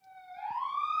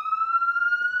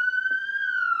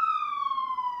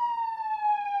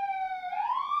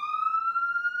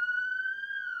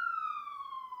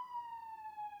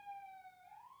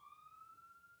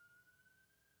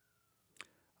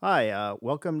Hi,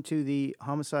 welcome to the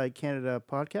Homicide Canada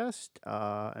podcast.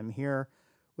 I'm here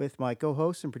with my co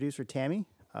host and producer, Tami.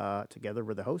 Together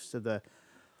we're the hosts of the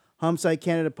Homicide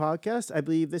Canada podcast. I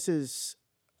believe this is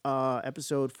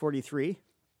episode 43.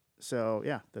 So,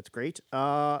 yeah, that's great.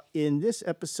 In this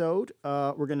episode,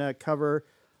 we're going to cover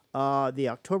the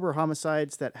October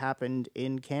homicides that happened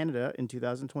in Canada in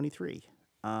 2023.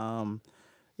 Um,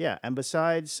 yeah, and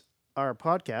besides our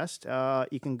podcast,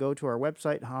 you can go to our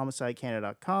website,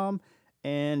 homicidecanada.com.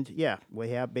 And yeah,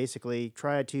 we have basically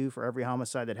tried to, for every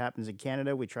homicide that happens in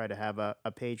Canada, we try to have a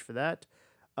page for that.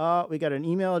 We got an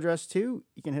email address too.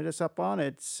 You can hit us up on.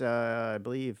 It's, I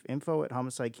believe,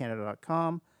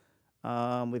 info@homicidecanada.com.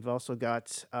 We've also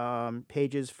got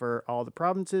pages for all the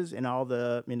provinces and all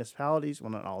the municipalities.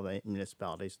 Well, not all the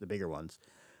municipalities, the bigger ones.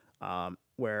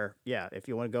 Where yeah, if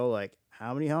you want to go like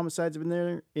how many homicides have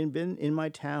been in my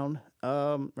town,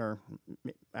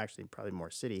 actually probably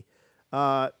more city,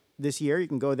 this year, you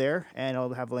can go there and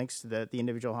I'll have links to the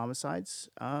individual homicides.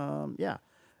 Yeah.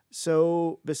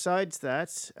 So besides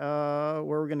that, where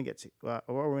we're gonna get to, what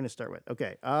we're gonna start with?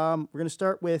 Okay. We're gonna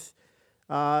start with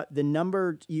the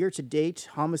number year to date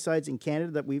homicides in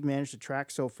Canada that we've managed to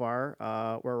track so far.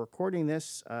 We're recording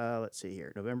this, let's see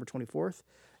here, November 24th.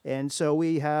 And so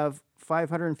we have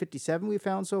 557 we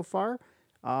found so far.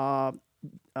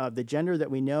 The gender that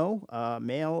we know,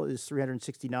 male is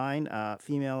 369,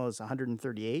 female is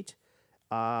 138.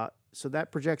 So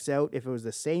that projects out, if it was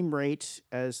the same rate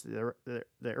as the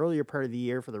earlier part of the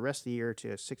year for the rest of the year,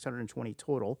 to 620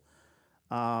 total,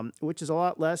 which is a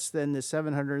lot less than the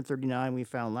 739 we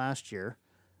found last year.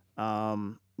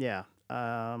 Yeah.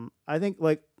 I think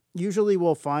like usually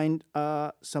we'll find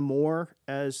some more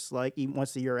as like even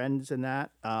once the year ends and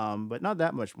that, but not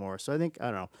that much more. So I don't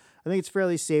know. I think it's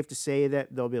fairly safe to say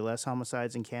that there'll be less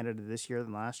homicides in Canada this year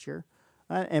than last year,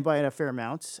 and by a fair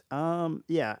amount.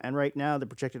 Yeah, and right now the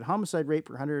projected homicide rate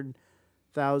per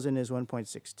 100,000 is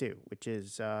 1.62, which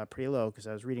is pretty low because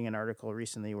I was reading an article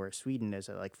recently where Sweden is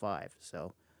at like 5.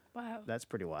 So Wow. that's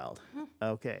pretty wild.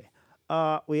 Okay.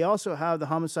 We also have the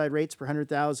homicide rates per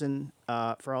 100,000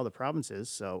 for all the provinces,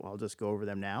 so I'll just go over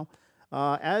them now.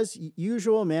 As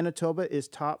usual, Manitoba is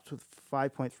topped with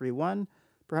 5.31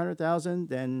 per 100,000.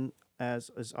 Then, as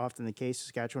is often the case,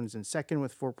 Saskatchewan is in second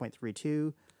with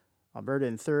 4.32. Alberta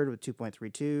in third with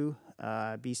 2.32.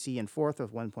 BC in fourth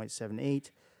with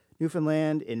 1.78.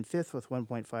 Newfoundland in fifth with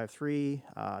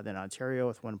 1.53. Then Ontario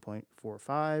with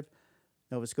 1.45.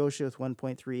 Nova Scotia with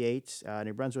 1.38,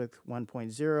 New Brunswick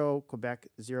 1.0, Quebec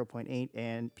 0.8,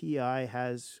 and PEI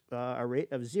has a rate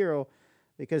of 0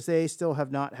 because they still have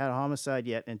not had a homicide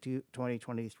yet in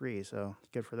 2023. So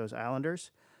good for those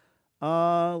Islanders.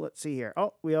 Let's see here.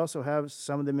 Oh, we also have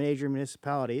some of the major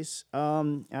municipalities.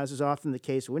 As is often the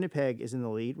case, Winnipeg is in the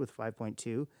lead with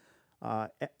 5.2.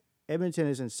 Edmonton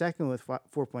is in second with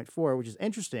 4.4, which is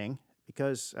interesting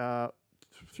because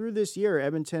through this year,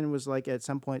 Edmonton was like at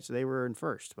some points they were in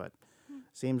first, but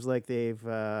seems like they've.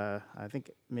 I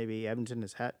think maybe Edmonton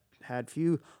has had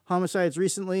few homicides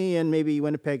recently, and maybe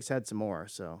Winnipeg's had some more.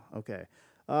 So okay,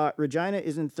 Regina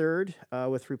is in third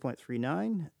with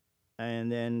 3.39,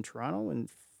 and then Toronto in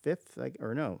fifth,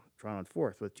 Toronto in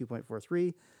fourth with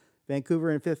 2.43. Vancouver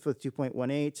in fifth with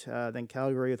 2.18, then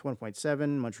Calgary with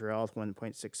 1.7, Montreal with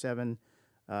 1.67,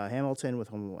 Hamilton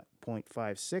with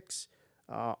 1.56,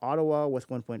 Ottawa with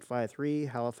 1.53,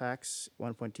 Halifax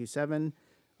 1.27,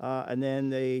 and then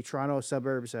the Toronto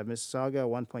suburbs of Mississauga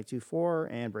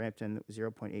 1.24, and Brampton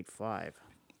 0.85.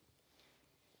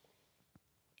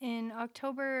 In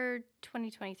October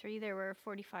 2023, there were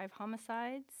 45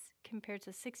 homicides compared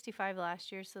to 65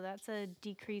 last year, so that's a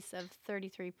decrease of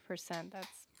 33%. That's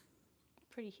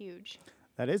pretty huge.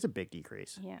 That is a big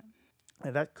decrease. Yeah.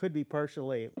 And that could be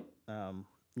partially,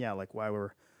 like why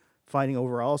we're finding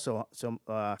overall so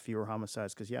fewer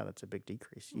homicides, because yeah, that's a big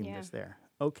decrease even just there.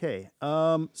 Okay,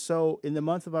 so in the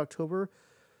month of October,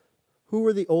 who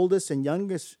were the oldest and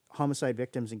youngest homicide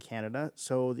victims in Canada?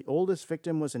 So the oldest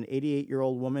victim was an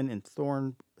 88-year-old woman in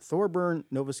Thorburn,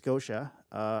 Nova Scotia.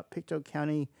 Pictou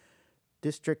County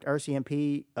District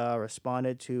RCMP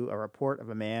responded to a report of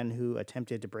a man who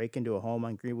attempted to break into a home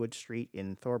on Greenwood Street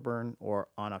in Thorburn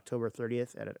on October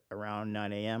 30th at around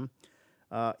 9 a.m.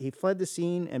 He fled the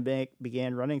scene and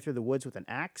began running through the woods with an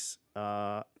axe.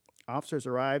 Officers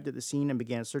arrived at the scene and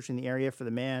began searching the area for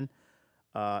the man.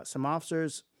 Some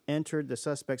officers entered the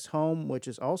suspect's home, which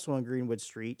is also on Greenwood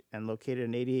Street, and located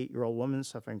an 88-year-old woman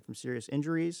suffering from serious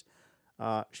injuries.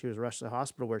 She was rushed to the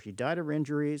hospital where she died of her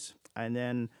injuries. And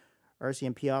then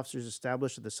RCMP officers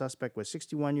established that the suspect was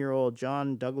 61-year-old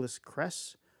John Douglas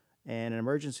Kress, and an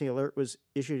emergency alert was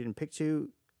issued in Pictou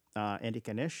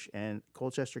Antigonish, and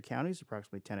Colchester counties,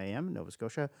 approximately 10 a.m. in Nova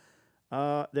Scotia.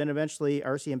 Then eventually,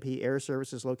 RCMP Air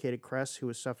Services located Cress, who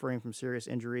was suffering from serious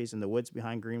injuries in the woods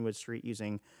behind Greenwood Street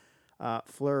using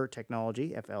FLIR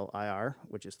technology, FLIR,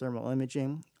 which is thermal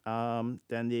imaging. Then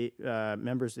the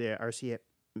members of the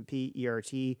RCMP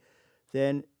ERT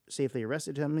then safely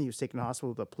arrested him. He was taken to hospital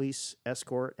with a police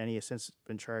escort, and he has since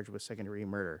been charged with second-degree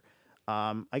murder.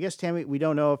 I guess, Tammy, we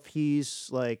don't know if he's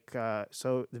like,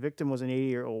 so the victim was an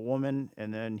 80-year-old woman,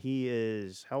 and then he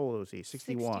is, how old was he?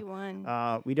 61.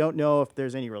 61. We don't know if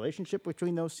there's any relationship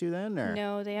between those two then, or?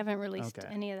 No, they haven't released Okay.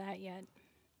 any of that yet.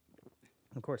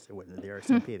 Of course they wouldn't. The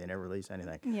RCMP, they never release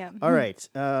anything. Yeah. All right.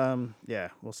 Yeah,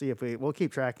 we'll see if we'll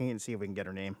keep tracking it and see if we can get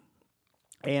her name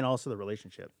and also the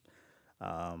relationship.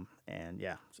 And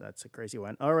yeah, so that's a crazy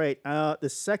one. All right. The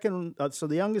second, so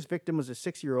the youngest victim was a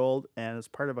 6-year-old, and it's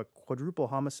part of a quadruple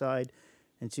homicide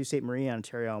in Sault Ste. Marie,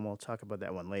 Ontario, and we'll talk about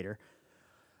that one later.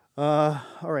 All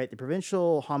right. The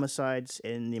provincial homicides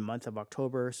in the month of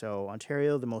October. So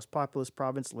Ontario, the most populous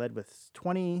province, led with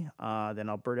 20. Then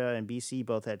Alberta and BC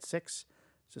both had 6.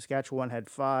 Saskatchewan had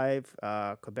 5.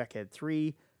 Quebec had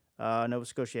 3. Nova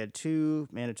Scotia had 2.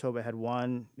 Manitoba had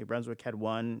 1. New Brunswick had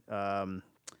 1.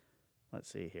 Let's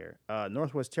see here.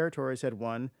 Northwest Territories had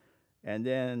 1. And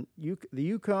then the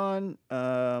Yukon,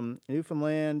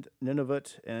 Newfoundland,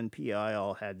 Nunavut, and PEI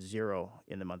all had 0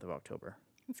 in the month of October.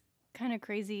 It's kind of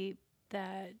crazy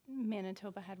that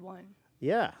Manitoba had 1.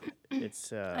 Yeah,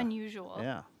 it's unusual.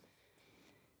 Yeah.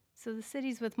 So the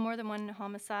cities with more than 1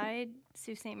 homicide,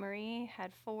 Sault Ste. Marie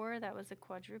had 4. That was a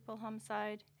quadruple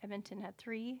homicide. Edmonton had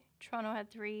 3. Toronto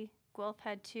had 3. Guelph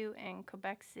had 2. And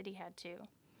Quebec City had 2.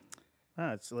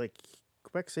 It's like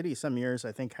Quebec City some years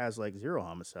I think has like 0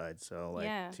 homicides, so like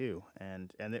Yeah. 2.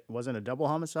 And it wasn't a double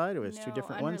homicide, it was 2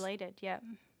 different ones. Unrelated, yeah.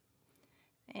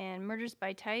 And murders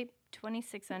by type,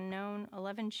 26 unknown,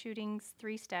 11 shootings,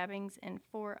 3 stabbings, and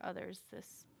 4 others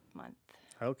this month.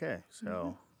 Okay,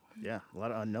 so yeah, a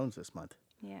lot of unknowns this month.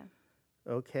 Yeah.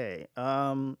 Okay,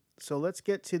 so let's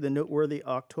get to the noteworthy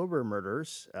October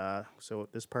murders. So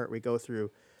at this part we go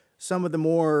through some of the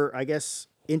more, I guess,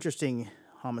 interesting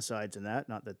homicides in that.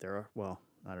 Not that there are, well,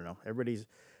 I don't know.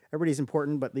 Everybody's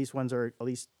important, but these ones are at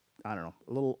least, I don't know,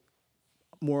 a little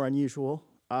more unusual.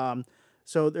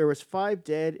 So there was 5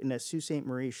 dead in a Sault Ste.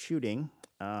 Marie shooting.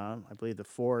 I believe the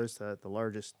 4 is the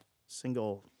largest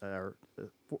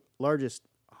largest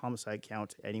homicide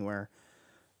count anywhere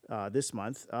this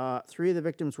month. 3 of the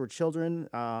victims were children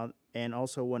and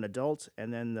also 1 adult,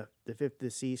 and then the 5th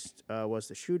deceased was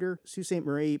the shooter. Sault Ste.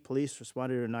 Marie police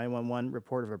responded to a 911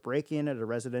 report of a break-in at a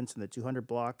residence in the 200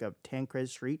 block of Tancred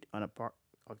Street on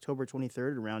October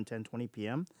 23rd around 10:20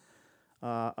 p.m.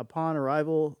 Upon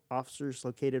arrival, officers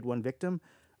located 1 victim,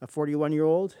 a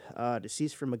 41-year-old,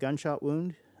 deceased from a gunshot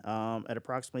wound. At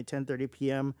approximately 10:30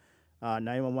 p.m.,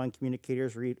 911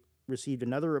 communicators received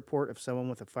another report of someone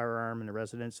with a firearm in a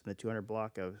residence in the 200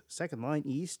 block of 2nd Line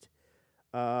East.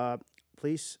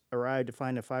 Police arrived to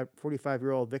find a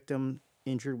 45-year-old victim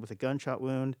injured with a gunshot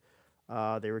wound.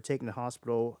 They were taken to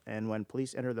hospital, and when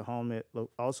police entered the home, it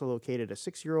also located a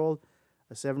 6-year-old,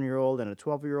 a 7-year-old, and a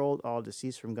 12-year-old, all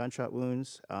deceased from gunshot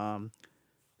wounds.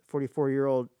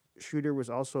 44-year-old shooter was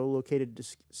also located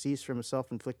deceased from a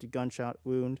self-inflicted gunshot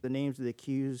wound. The names of the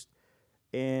accused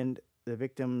and the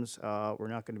victims were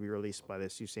not going to be released by the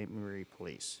Sault Ste. Marie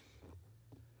police.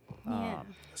 Yeah.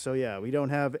 So yeah, we don't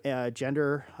have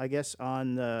gender, I guess,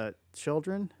 on the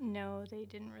children. No, they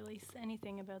didn't release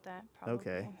anything about that, probably.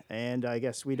 Okay, and I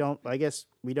guess we don't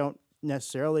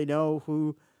necessarily know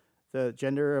who the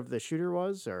gender of the shooter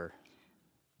was, or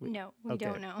No, we Okay.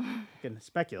 don't know. we can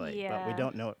speculate, but we Yeah.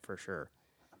 don't know it for sure.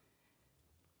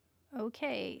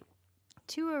 Okay.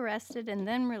 2 arrested and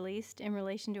then released in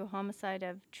relation to a homicide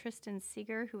of Tristan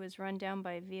Seeger, who was run down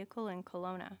by a vehicle in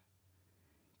Kelowna.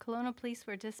 Kelowna police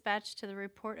were dispatched to the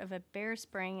report of a bear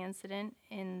spraying incident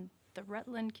in the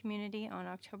Rutland community on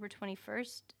October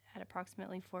 21st at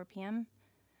approximately 4 p.m.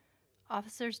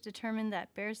 Officers determined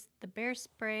that the bear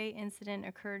spray incident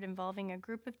occurred involving a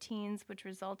group of teens, which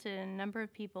resulted in a number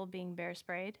of people being bear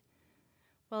sprayed.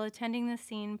 While attending the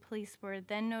scene, police were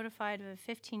then notified of a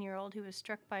 15-year-old who was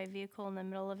struck by a vehicle in the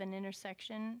middle of an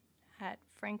intersection at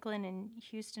Franklin and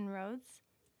Houston Roads.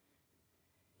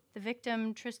 The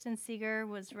victim, Tristan Seeger,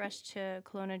 was rushed to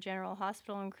Kelowna General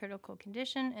Hospital in critical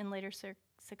condition and later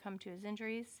succumbed to his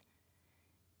injuries.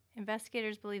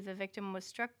 Investigators believe the victim was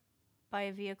struck by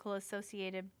a vehicle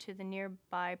associated to the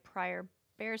nearby prior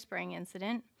bear spraying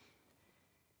incident.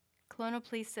 Kelowna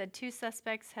police said 2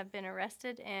 suspects have been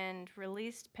arrested and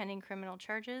released pending criminal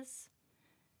charges.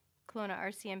 Kelowna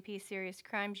RCMP Serious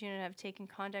Crimes Unit have taken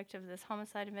conduct of this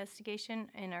homicide investigation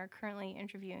and are currently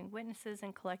interviewing witnesses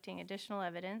and collecting additional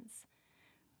evidence.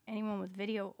 Anyone with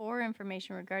video or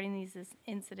information regarding these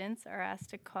incidents are asked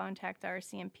to contact the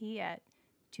RCMP at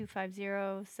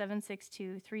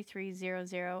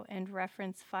 250-762-3300 and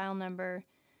reference file number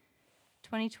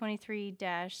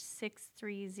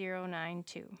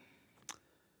 2023-63092.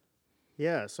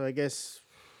 Yeah, so I guess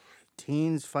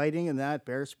teens fighting in that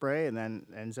bear spray, and then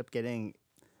ends up getting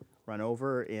run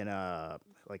over in an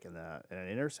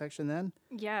intersection. Then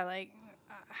Yeah, like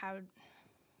how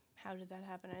did that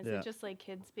happen? Is Yeah. it just like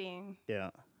kids being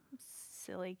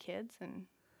silly kids? And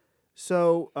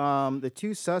So the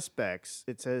two suspects,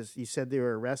 it says you said they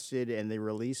were arrested and they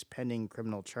released pending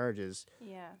criminal charges.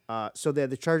 yeah, So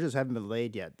the charges haven't been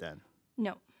laid yet. Then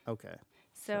no. okay.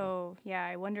 So yeah,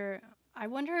 I wonder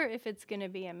if it's going to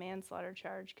be a manslaughter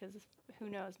charge, because who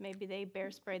knows? Maybe they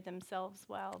bear sprayed themselves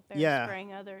while bear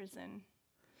spraying others, and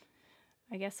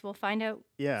I guess we'll find out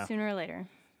sooner or later.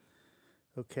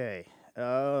 Okay.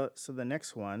 So the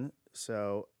next one.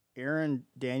 So Aaron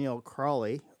Daniel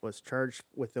Crawley was charged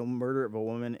with the murder of a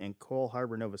woman in Cole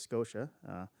Harbour, Nova Scotia.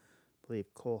 I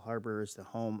believe Cole Harbour is the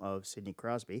home of Sidney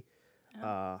Crosby.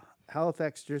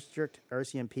 Halifax District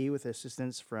RCMP, with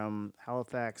assistance from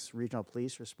Halifax Regional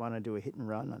Police, responded to a hit and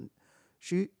run on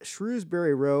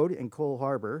Shrewsbury Road in Cole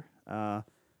Harbour.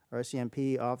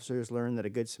 RCMP officers learned that a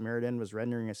Good Samaritan was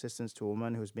rendering assistance to a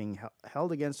woman who was being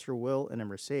held against her will in a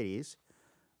Mercedes.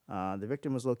 The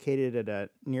victim was located at a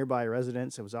nearby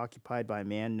residence that was occupied by a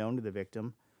man known to the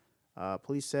victim.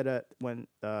 Police said when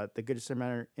the Good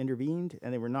Samaritan intervened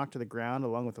and they were knocked to the ground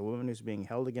along with the woman who was being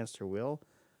held against her will,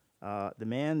 the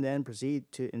man then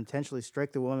proceeded to intentionally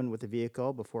strike the woman with the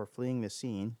vehicle before fleeing the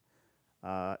scene.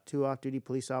 Two off-duty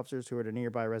police officers who were at a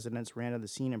nearby residence ran to the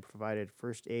scene and provided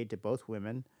first aid to both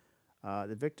women.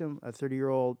 The victim, a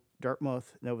 30-year-old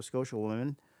Dartmouth, Nova Scotia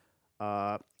woman,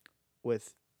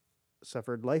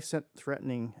 suffered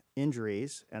life-threatening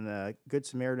injuries, and the Good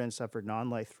Samaritan suffered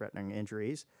non-life-threatening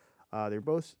injuries. They were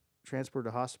both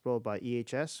transported to hospital by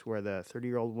EHS, where the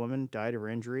 30-year-old woman died of her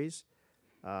injuries.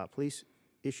 Police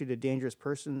issued a dangerous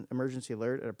person emergency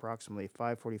alert at approximately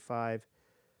 5:45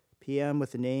 p.m.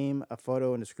 with the name, a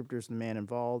photo, and descriptors of the man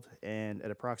involved. And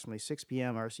at approximately 6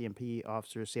 p.m., RCMP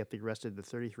officers safely arrested the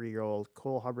 33-year-old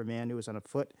Cole Harbour man who was on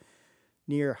foot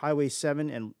near Highway 7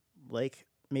 and Lake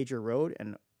Major Road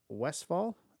in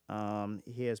Westfall.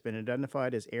 He has been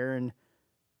identified as Aaron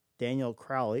Daniel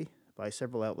Crowley by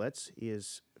several outlets. He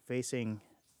is facing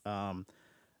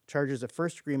charges of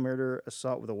first-degree murder,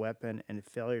 assault with a weapon, and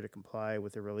failure to comply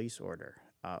with a release order,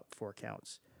 4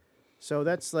 counts. So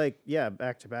that's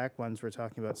back-to-back ones. We're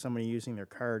talking about somebody using their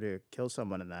car to kill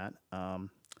someone in that.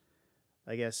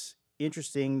 I guess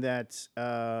interesting that,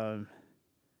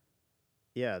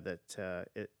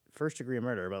 first-degree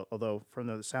murder, but although from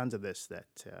the sounds of this, that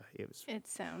it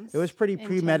was pretty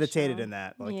premeditated in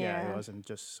that. It wasn't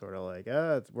just sort of like,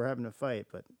 we're having a fight,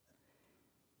 but.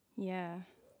 Yeah.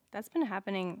 That's been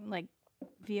happening, like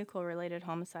vehicle-related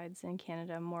homicides in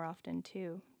Canada more often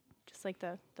too, just like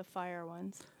the fire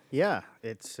ones. Yeah,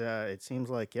 it seems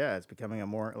like it's becoming a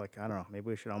more I don't know, maybe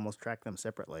we should almost track them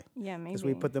separately. Yeah, maybe. Because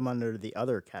we put them under the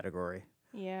other category.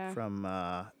 Yeah. From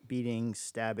beatings,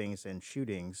 stabbings, and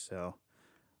shootings. So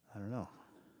I don't know.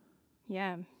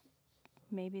 Yeah,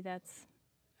 maybe that's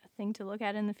a thing to look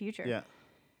at in the future. Yeah.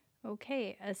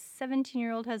 Okay, a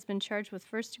 17-year-old has been charged with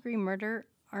first-degree murder,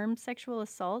 armed sexual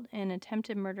assault, and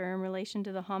attempted murder in relation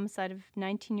to the homicide of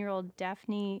 19-year-old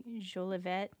Daphne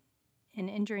Jolivet and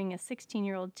injuring a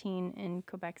 16-year-old teen in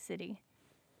Quebec City.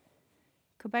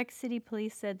 Quebec City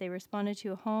police said they responded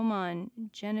to a home on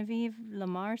Genevieve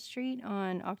Lamar Street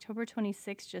on October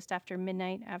 26, just after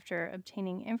midnight, after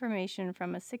obtaining information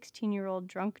from a 16-year-old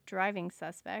drunk driving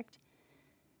suspect.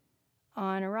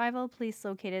 On arrival, police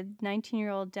located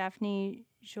 19-year-old Daphne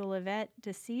Jolivet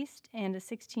deceased and a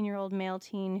 16-year-old male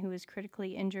teen who was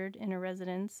critically injured in a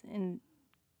residence in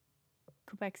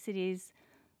Quebec City's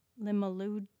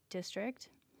Limoilou district.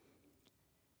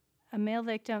 The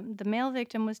male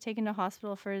victim was taken to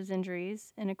hospital for his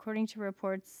injuries, and according to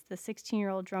reports, the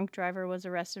 16-year-old drunk driver was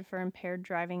arrested for impaired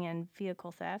driving and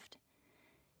vehicle theft.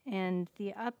 And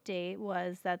the update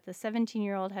was that the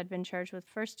 17-year-old had been charged with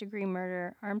first-degree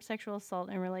murder, armed sexual assault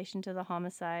in relation to the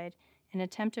homicide, and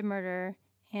attempted murder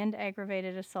and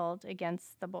aggravated assault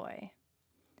against the boy.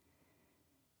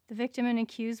 The victim and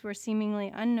accused were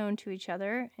seemingly unknown to each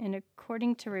other, and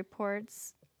according to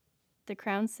reports, the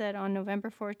Crown said on November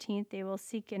 14th they will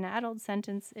seek an adult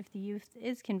sentence if the youth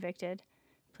is convicted.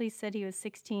 Police said he was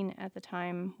 16 at the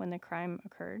time when the crime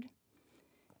occurred.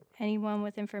 Anyone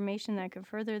with information that could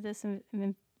further this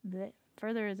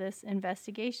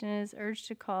investigation is urged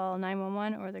to call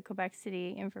 911 or the Quebec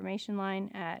City information line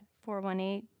at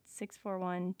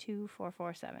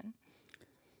 418-641-2447.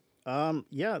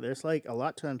 Yeah, there's like a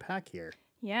lot to unpack here.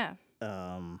 Yeah.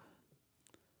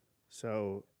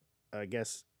 So I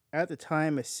guess at the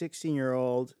time, a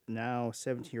 16-year-old, now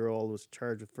 17-year-old, was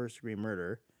charged with first-degree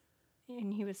murder.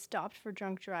 And he was stopped for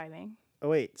drunk driving. Oh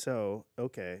wait, so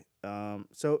okay.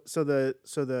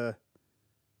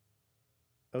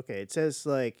 Okay, it says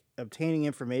like obtaining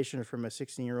information from a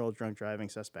 16-year-old drunk driving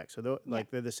suspect. So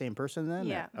they're the same person then?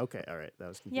 Yeah. Or? Okay, all right, that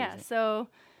was confusing. Yeah, so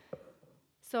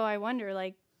I wonder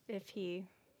like if he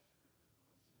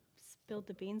spilled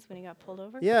the beans when he got pulled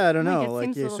over. Yeah, I don't know. It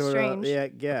seems a little strange.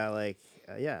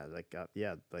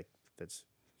 Like that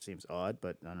seems odd,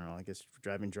 but I don't know. I guess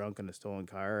driving drunk in a stolen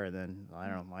car, and then I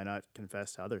don't know. Why not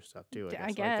confess to other stuff too?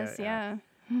 I guess, yeah.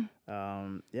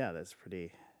 Yeah, that's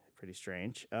pretty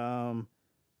strange. And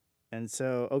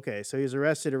so he was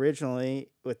arrested originally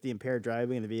with the impaired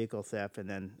driving and the vehicle theft, and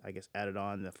then I guess added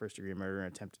on the first degree murder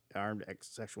and attempt armed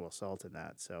sexual assault in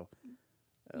that. So,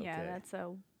 okay. Yeah, that's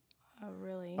a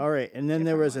really all right. And then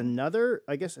there was one. another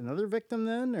victim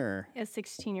then, or a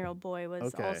 16-year-old boy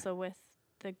was also with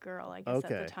the girl, I guess, at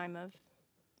the time of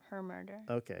her murder.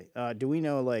 Okay. Do we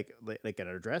know like an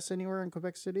address anywhere in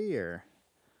Quebec City or?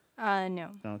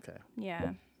 No. Okay.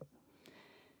 Yeah.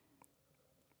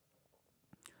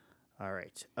 All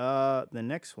right. The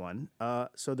next one.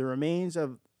 So the remains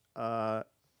of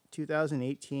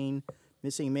 2018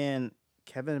 missing man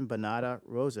Kevin Bonata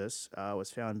Rosas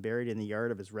was found buried in the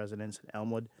yard of his residence at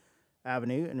Elmwood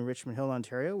Avenue in Richmond Hill,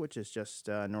 Ontario, which is just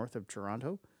north of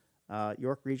Toronto.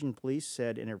 York Region Police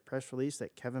said in a press release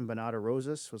that Kevin Bonata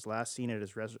Rosas was last seen at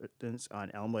his residence on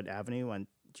Elmwood Avenue on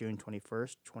June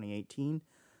 21st, 2018.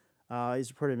 He's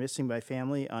reported missing by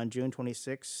family on June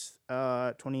 26,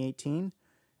 2018.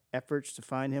 Efforts to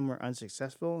find him were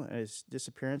unsuccessful, and his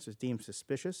disappearance was deemed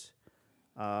suspicious.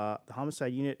 The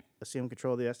homicide unit assumed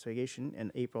control of the investigation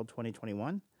in April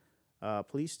 2021.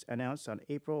 Police announced on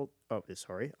October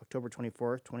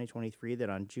 24th, 2023, that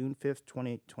on June 5th,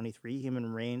 2023,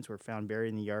 human remains were found buried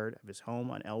in the yard of his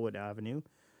home on Elmwood Avenue.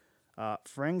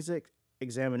 Forensic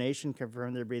examination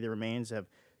confirmed there be the remains of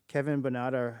Kevin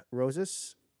Bonata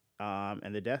Rosas,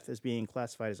 and the death is being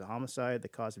classified as a homicide. The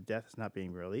cause of death is not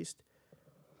being released.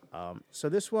 So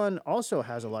this one also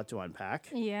has a lot to unpack.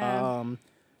 Yeah.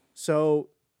 So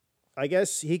I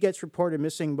guess he gets reported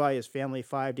missing by his family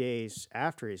 5 days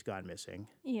after he's gone missing.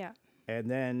 Yeah. And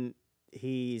then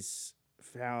he's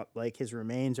found, like, his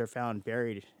remains are found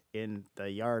buried in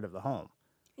the yard of the home.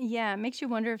 Yeah, it makes you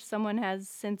wonder if someone has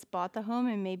since bought the home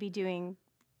and maybe doing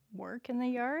work in the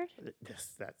yard.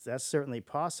 That's certainly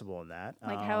possible in that.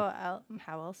 Like how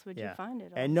else would you find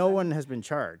it? And no one has been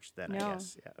charged then, No. I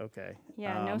guess. Yeah, okay.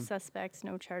 Yeah, no suspects,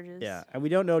 no charges. Yeah, and we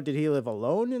don't know, did he live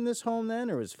alone in this home then,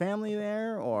 or was family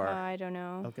there, or? I don't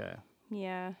know. Okay.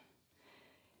 Yeah.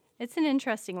 It's an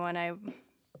interesting one. I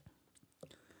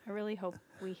really hope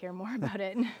we hear more about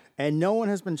it. And no one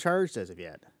has been charged as of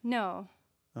yet? No.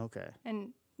 Okay. And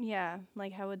yeah,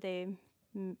 like how would they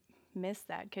miss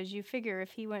that? Because you figure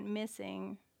if he went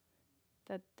missing,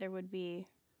 that there would be,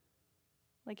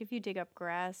 like, if you dig up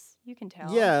grass, you can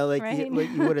tell. Yeah, like, right?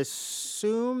 you would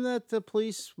assume that the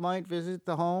police might visit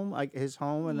the home, like his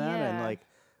home and that, and like,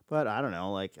 but I don't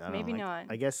know, like, Maybe not.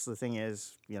 I guess the thing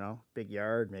is, big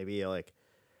yard, maybe you like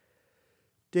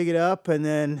dig it up and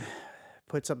then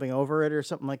put something over it or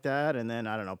something like that, and then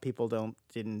I don't know, people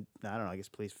didn't I guess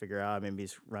police figure out maybe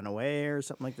he's run away or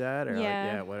something like that, or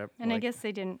whatever. And I guess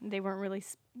they weren't really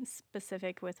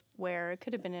specific with where. It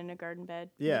could have been in a garden bed.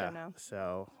 Yeah. I don't know.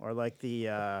 So, or like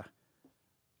the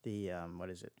what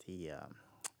is it? The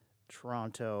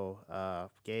Toronto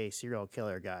gay serial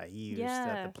killer guy. He used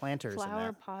the planters flower in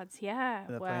that. pots. Yeah.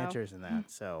 The wow. planters in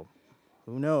that. So,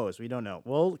 who knows? We don't know.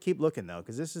 We'll keep looking though,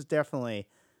 because this is definitely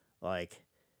like,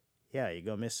 yeah, you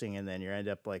go missing and then you end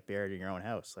up like buried in your own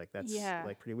house. Like that's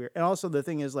like pretty weird. And also the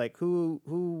thing is like, who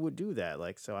would do that?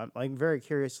 Like, so I'm like very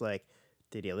curious. Like,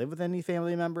 did he live with any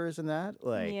family members in that?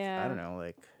 Like, I don't know.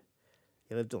 Like,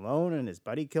 he lived alone and his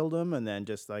buddy killed him, and then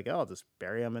just like, I'll just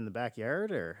bury him in the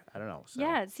backyard, or I don't know. So.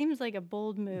 Yeah, it seems like a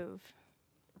bold move,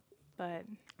 but.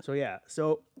 So yeah.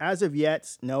 So as of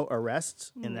yet, no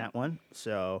arrests in that one.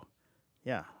 So,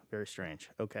 yeah, very strange.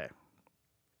 Okay.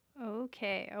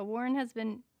 Okay, a warrant has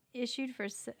been issued for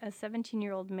a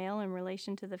 17-year-old male in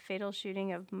relation to the fatal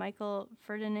shooting of Michael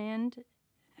Ferdinand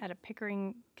at a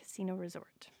Pickering casino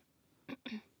resort.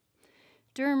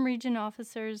 Durham Region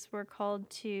officers were called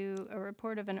to a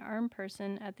report of an armed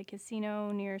person at the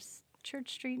casino near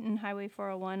Church Street and Highway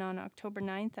 401 on October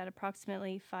 9th at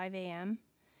approximately 5 a.m.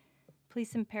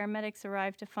 Police and paramedics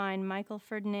arrived to find Michael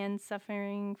Ferdinand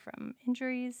suffering from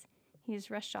injuries. He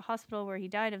was rushed to a hospital where he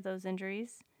died of those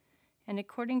injuries. And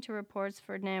according to reports,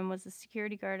 Ferdinand was a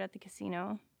security guard at the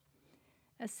casino.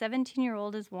 A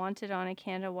 17-year-old is wanted on a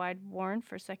Canada-wide warrant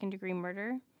for second-degree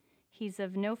murder. He's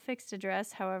of no fixed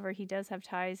address, however, he does have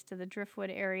ties to the Driftwood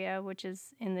area, which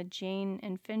is in the Jane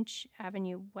and Finch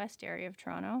Avenue West area of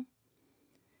Toronto.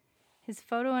 His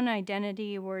photo and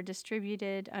identity were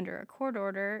distributed under a court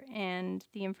order, and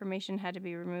the information had to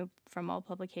be removed from all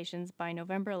publications by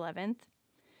November 11th.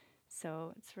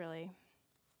 So it's really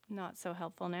not so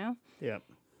helpful now. Yep.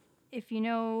 If you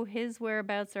know his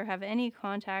whereabouts or have any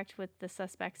contact with the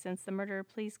suspect since the murder,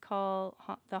 please call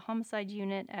the homicide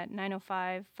unit at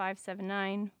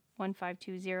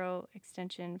 905-579-1520,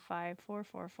 extension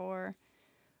 5444.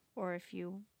 Or if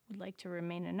you would like to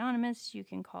remain anonymous, you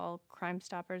can call Crime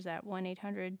Stoppers at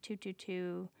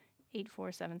 1-800-222-8477.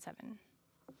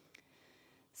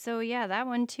 So yeah, that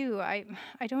one too. I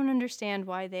don't understand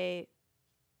why they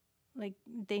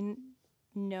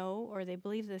know or they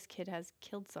believe this kid has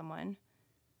killed someone.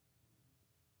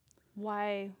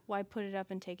 Why put it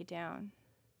up and take it down?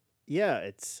 Yeah,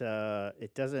 it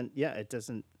doesn't,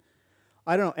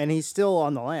 I don't know. And he's still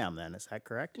on the lam then, is that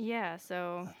correct? Yeah,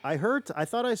 so I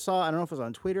thought I saw, I don't know if it was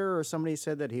on Twitter or somebody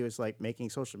said that he was like making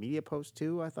social media posts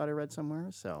too. I thought I read somewhere.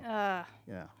 So, yeah.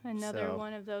 Another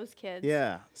one of those kids.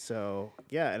 Yeah. So,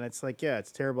 yeah. And it's like, yeah,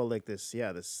 it's terrible. Like this,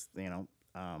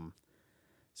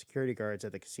 security guards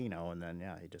at the casino, and then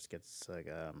he just gets like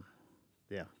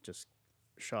just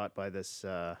shot by this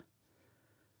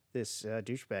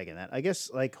douchebag in that. I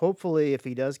guess like hopefully if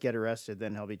he does get arrested,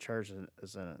 then he'll be charged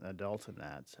as an adult in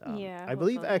that. I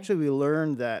believe actually we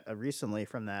learned that recently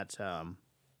from that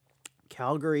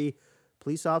Calgary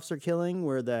police officer killing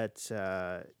where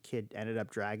that kid ended up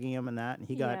dragging him and that, and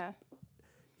he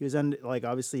was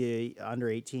obviously under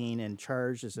 18 and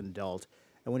charged as an adult.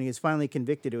 And when he was finally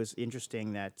convicted, it was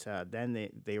interesting that then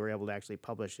they were able to actually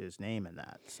publish his name in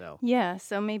that. So yeah,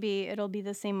 so maybe it'll be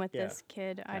the same with this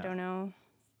kid. I don't know.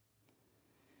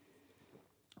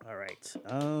 All right.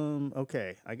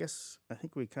 Okay. I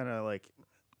think we kind of like.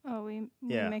 Oh, we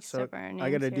mixed up our names. I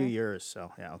got to do yours.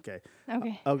 So yeah. Okay.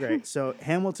 Okay. Okay. So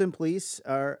Hamilton police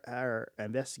are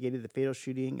investigating the fatal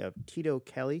shooting of Tito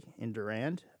Kelly in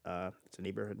Durand. It's a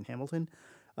neighborhood in Hamilton.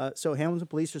 So Hamilton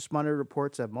police responded to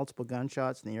reports of multiple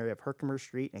gunshots in the area of Herkimer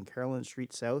Street and Carolyn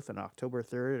Street South on October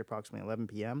 3rd at approximately 11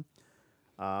 p.m.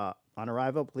 On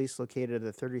arrival, police located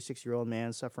a 36-year-old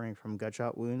man suffering from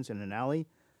gunshot wounds in an alley.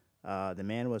 The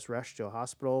man was rushed to a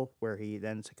hospital where he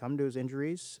then succumbed to his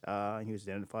injuries. He was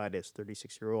identified as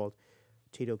 36-year-old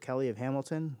Tito Kelly of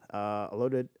Hamilton. A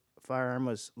loaded firearm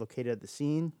was located at the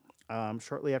scene.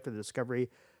 Shortly after the discovery,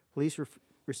 police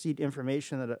received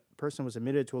information that a person was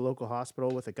admitted to a local hospital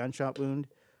with a gunshot wound.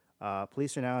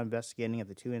 Police are now investigating if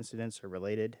the two incidents are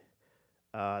related.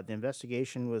 The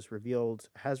investigation has revealed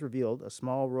a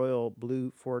small royal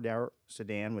blue four-door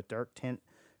sedan with dark tint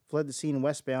fled the scene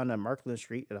westbound on Markland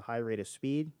Street at a high rate of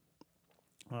speed.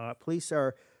 Police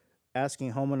are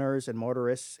asking homeowners and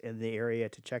motorists in the area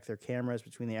to check their cameras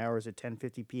between the hours of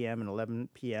 10:50 p.m. and 11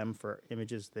 p.m. for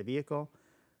images of the vehicle.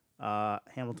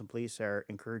 Hamilton police are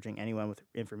encouraging anyone with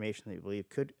information they believe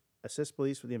could assist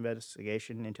police with the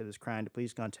investigation into this crime to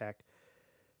please contact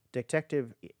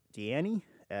Detective Deanne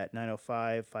at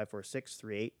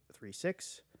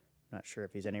 905-546-3836. Not sure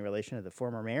if he's any relation to the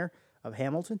former mayor of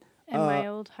Hamilton. And my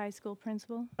old high school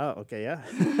principal. Oh, okay, yeah.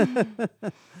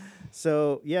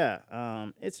 So,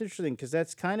 it's interesting because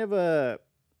that's kind of a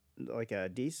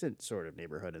decent sort of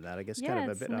neighborhood in that. I guess kind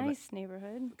of a bit nice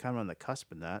neighborhood. Kind of on the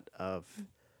cusp in that of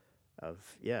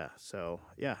So,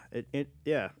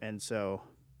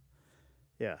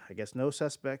 I guess no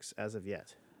suspects as of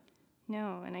yet.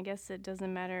 No, and I guess it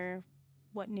doesn't matter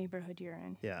what neighborhood you're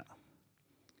in. Yeah.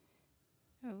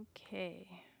 Okay.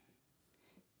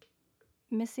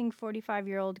 Missing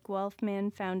 45-year-old Guelph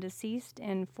man found deceased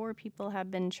and 4 people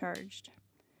have been charged.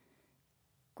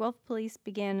 Guelph police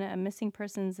began a missing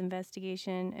persons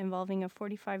investigation involving a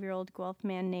 45-year-old Guelph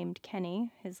man named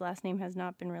Kenny. His last name has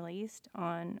not been released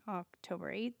on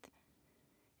October 8th.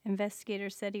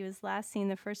 Investigators said he was last seen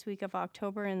the first week of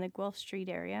October in the Guelph Street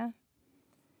area.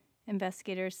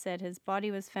 Investigators said his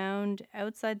body was found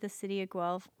outside the city of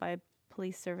Guelph by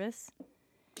police service.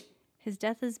 His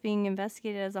death is being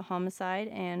investigated as a homicide,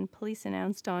 and police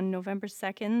announced on November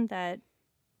 2nd that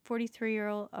a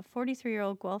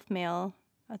 43-year-old Guelph male,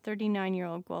 a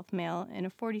 39-year-old Guelph male, and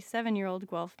a 47-year-old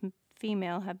Guelph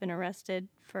female have been arrested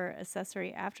for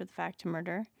accessory after the fact to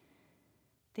murder.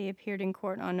 They appeared in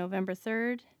court on November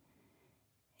 3rd,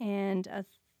 and a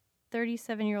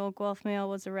 37-year-old Guelph male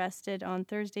was arrested on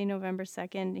Thursday, November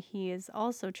 2nd. He is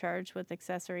also charged with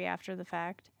accessory after the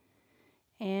fact.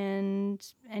 And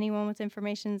anyone with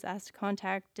information is asked to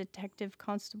contact Detective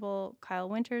Constable Kyle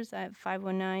Winters at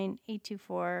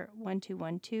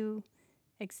 519-824-1212,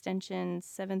 extension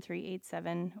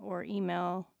 7387, or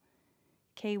email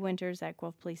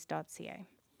kwinters@guelphpolice.ca.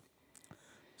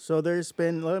 So there's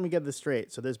been, let me get this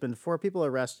straight. So there's been 4 people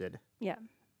arrested, Yeah.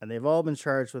 and they've all been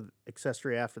charged with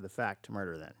accessory after the fact to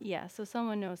murder then. Yeah, so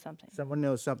someone knows something. Someone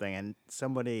knows something, and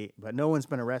but no one's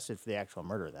been arrested for the actual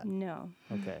murder then. No.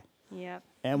 Okay. Yep.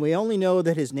 And we only know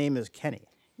that his name is Kenny.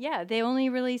 Yeah, they only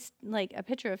released like a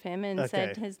picture of him and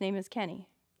said his name is Kenny.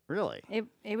 Really?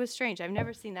 It was strange. I've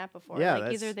never seen that before. Yeah,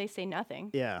 like either they say nothing,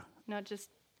 Yeah. not just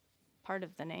part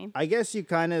of the name. I guess you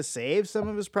kind of save some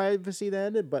of his privacy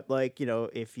then, but like,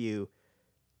 if you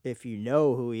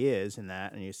know who he is and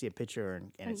that, and you see a picture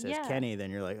and it says Yeah. Kenny,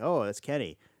 then you're like, oh, that's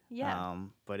Kenny. Yeah.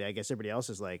 But I guess everybody else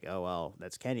is like, oh, well,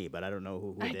 that's Kenny, but I don't know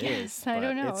who I it guess. is. I But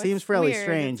don't know. It seems It's fairly weird.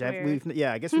 strange. It's weird.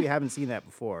 I guess we haven't seen that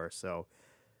before. So,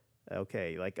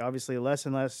 okay, like obviously less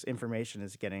and less information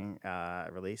is getting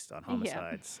released on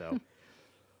homicides. So,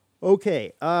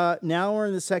 okay, now we're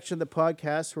in the section of the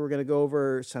podcast where we're going to go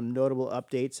over some notable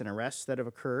updates and arrests that have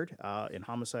occurred in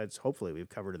homicides. Hopefully, we've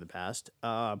covered in the past.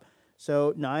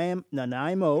 So,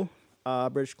 Nanaimo,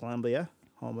 British Columbia,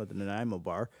 home of the Nanaimo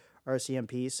Bar,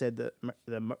 RCMP said that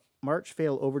the March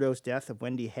fatal overdose death of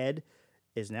Wendy Head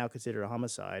is now considered a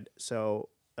homicide. So,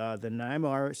 the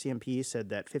Nanaimo RCMP said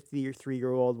that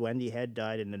 53-year-old Wendy Head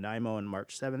died in Nanaimo on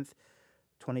March 7th,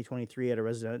 2023, at a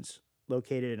residence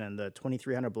located in the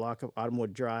 2300 block of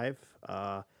Autumnwood Drive.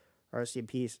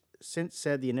 RCMP since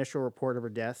said the initial report of her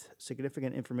death,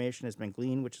 significant information has been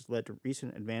gleaned, which has led to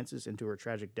recent advances into her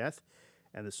tragic death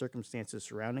and the circumstances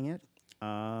surrounding it.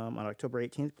 On October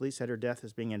 18th, police said her death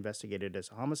is being investigated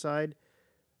as a homicide.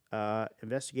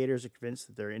 Investigators are convinced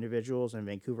that there are individuals in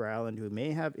Vancouver Island who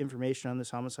may have information on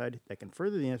this homicide that can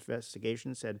further the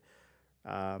investigation, said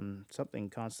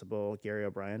something Constable Gary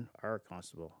O'Brien, our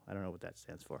constable. I don't know what that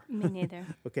stands for. Me neither.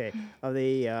 Okay, of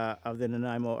the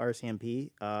Nanaimo RCMP.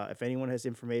 If anyone has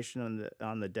information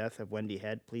on the death of Wendy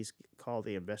Head, please call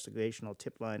the investigational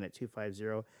tip line at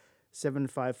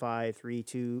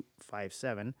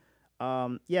 250-755-3257.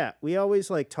 Yeah, we always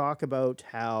like talk about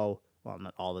how, well,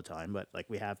 not all the time, but like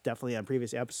we have definitely on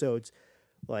previous episodes,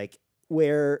 like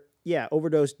where, yeah,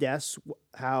 overdose deaths,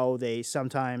 how they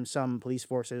sometimes, some police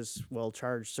forces will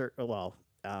charge will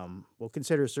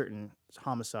consider certain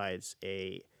homicides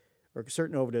or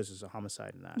certain overdoses a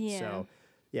homicide in that. Yeah. So,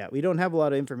 yeah, we don't have a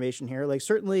lot of information here. Like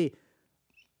certainly,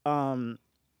 I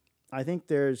think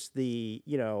there's the,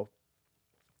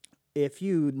 if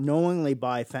you knowingly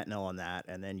buy fentanyl in that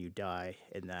and then you die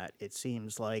in that, it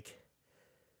seems like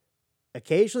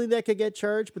occasionally that could get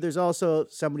charged, but there's also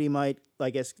somebody might, I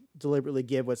guess, deliberately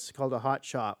give what's called a hot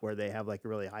shot where they have like a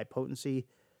really high potency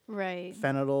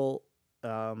fentanyl,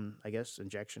 I guess,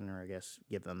 injection, or I guess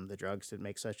give them the drugs to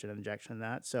make such an injection in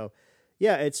that. So,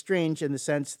 yeah, it's strange in the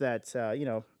sense that,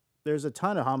 there's a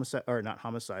ton of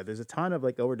there's a ton of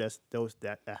like overdose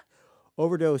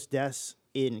deaths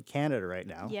in Canada right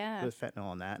now. Yeah. With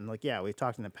fentanyl and that. And like, yeah, we've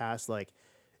talked in the past, like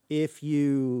if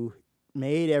you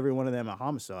made every one of them a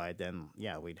homicide, then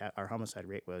yeah, our homicide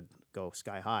rate would go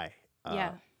sky high.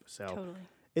 Yeah. So totally.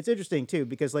 It's interesting too,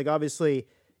 because like obviously,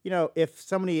 if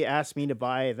somebody asked me to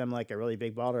buy them like a really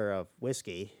big bottle of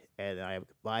whiskey and I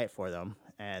buy it for them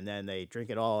and then they drink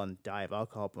it all and die of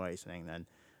alcohol poisoning, then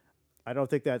I don't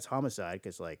think that's homicide,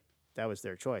 because like that was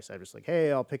their choice. I'm just like,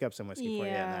 hey, I'll pick up some whiskey for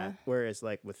you and that. Whereas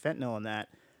like with fentanyl and that,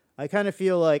 I kind of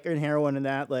feel like, and heroin and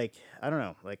that, like, I don't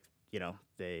know, like,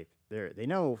 they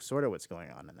know sort of what's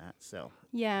going on in that. So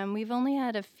yeah, and we've only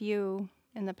had a few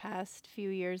in the past few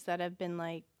years that have been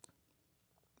like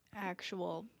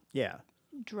actual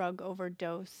drug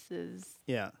overdoses.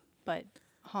 Yeah. But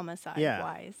homicide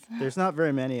wise. There's not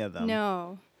very many of them.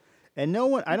 No. And no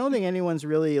one, I don't think anyone's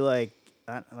really like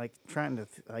trying to,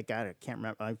 I can't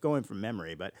remember. I'm going from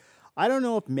memory, but I don't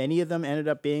know if many of them ended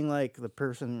up being like the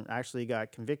person actually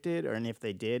got convicted, and if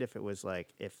they did, if it was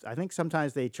like, I think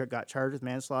sometimes they got charged with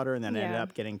manslaughter and then ended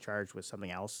up getting charged with something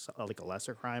else, like a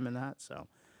lesser crime in that. So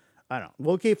I don't know.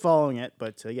 We'll keep following it,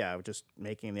 but just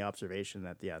making the observation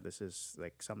that, this is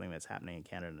like something that's happening in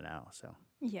Canada now. So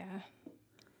yeah.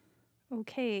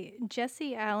 Okay,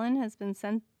 Jesse Allen has been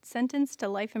sentenced to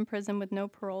life in prison with no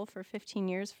parole for 15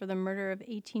 years for the murder of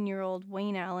 18-year-old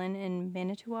Wayne Allen in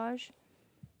Manitouwadge.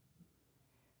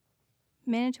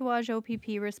 Manitouwadge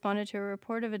OPP responded to a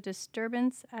report of a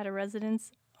disturbance at a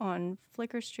residence on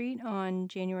Flicker Street on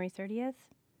January 30th.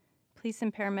 Police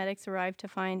and paramedics arrived to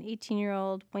find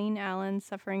 18-year-old Wayne Allen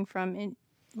suffering from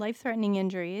life-threatening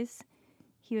injuries.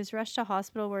 He was rushed to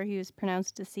hospital where he was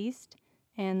pronounced deceased,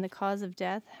 and the cause of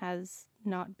death has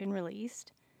not been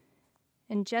released.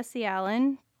 And Jesse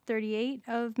Allen, 38,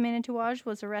 of Manitouwadge,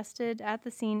 was arrested at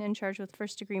the scene and charged with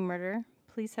first-degree murder.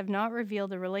 Police have not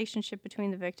revealed the relationship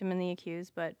between the victim and the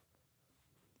accused, but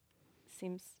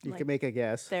seems You like can make a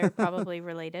guess. they're probably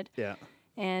related. Yeah.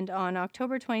 And on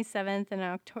October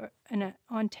 27th, an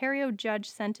Ontario judge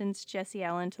sentenced Jesse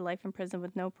Allen to life in prison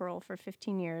with no parole for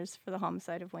 15 years for the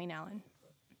homicide of Wayne Allen.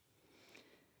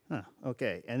 Huh.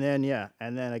 Okay. And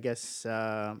then I guess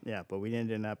but we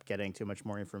didn't end up getting too much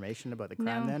more information about the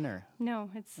crime then, or No,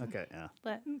 it's okay.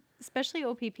 Yeah. especially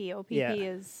OPP. OPP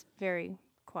is very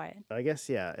quiet. I guess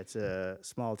it's a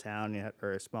small town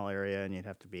or a small area, and you'd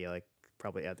have to be like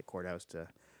probably at the courthouse to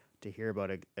hear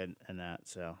about it and that.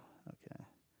 So okay.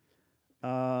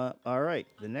 All right.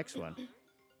 The next one.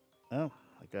 Oh,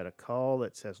 I got a call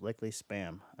that says likely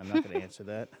spam. I'm not going to answer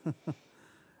that.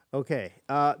 Okay.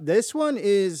 This one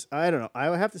is, I don't know. I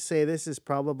would have to say this is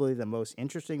probably the most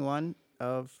interesting one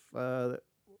of what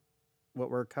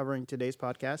we're covering today's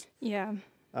podcast. Yeah.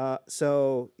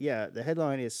 The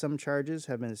headline is some charges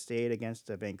have been stayed against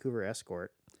a Vancouver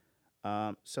escort.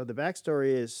 So the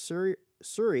backstory is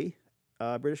Surrey,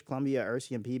 British Columbia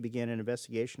RCMP began an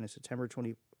investigation in September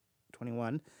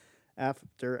 2021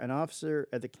 after an officer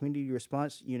at the Community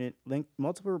Response Unit linked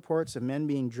multiple reports of men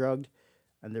being drugged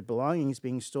and their belongings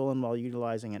being stolen while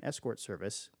utilizing an escort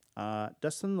service.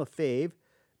 Dustin Lefebvre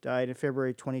died in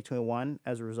February 2021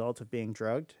 as a result of being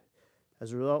drugged.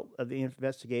 As a result of the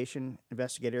investigation,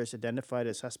 investigators identified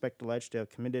a suspect alleged to have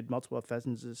committed multiple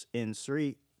offenses in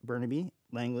Surrey, Burnaby,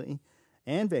 Langley,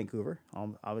 and Vancouver,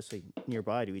 obviously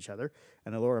nearby to each other,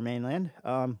 and the Lower Mainland.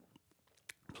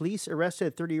 Police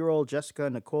arrested 30-year-old Jessica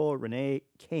Nicole Renee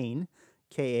Kane,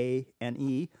 Kane,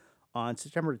 on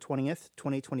September 20th,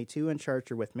 2022, and charged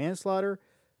her with manslaughter,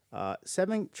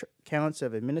 7 counts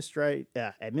of administering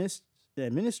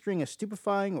a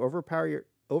stupefying or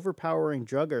overpowering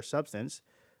drug or substance,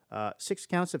 6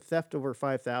 counts of theft over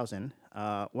 $5,000,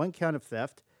 1 count of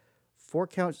theft, 4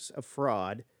 counts of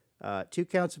fraud, 2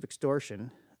 counts of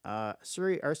extortion.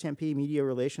 Surrey RCMP Media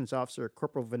Relations Officer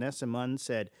Corporal Vanessa Munn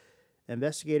said,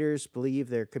 investigators believe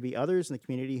there could be others in the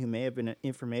community who may have been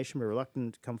information but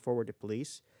reluctant to come forward to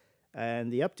police.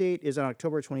 And the update is on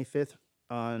October 25th,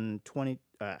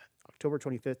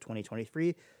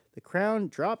 2023. The Crown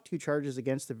dropped 2 charges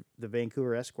against the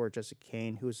Vancouver escort, Jessica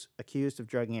Kane, who was accused of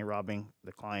drugging and robbing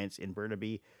the clients in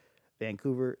Burnaby,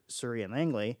 Vancouver, Surrey, and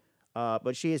Langley.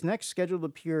 But she is next scheduled to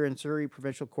appear in Surrey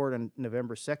Provincial Court on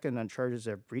November 2nd on charges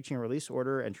of breaching a release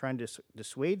order and trying to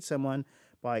dissuade someone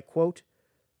by, quote,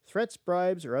 threats,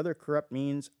 bribes, or other corrupt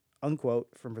means, unquote,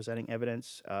 from presenting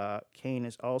evidence. Kane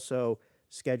is also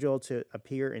scheduled to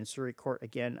appear in Surrey Court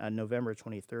again on November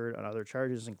 23rd on other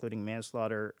charges, including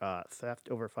manslaughter, theft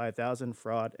over $5,000,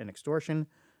 fraud, and extortion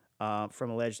from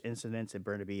alleged incidents in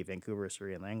Burnaby, Vancouver,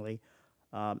 Surrey, and Langley.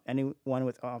 Anyone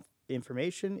with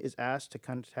information is asked to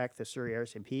contact the Surrey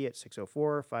RCMP at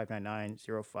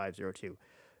 604-599-0502.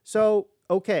 So,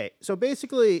 okay. So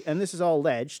basically, and this is all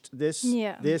alleged, this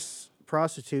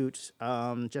prostitute,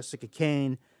 Jessica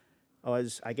Kane,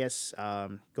 was, I guess,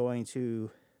 going to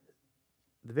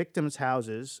the victims'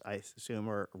 houses, I assume,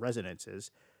 or residences,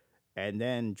 and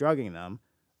then drugging them,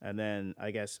 and then,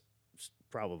 I guess,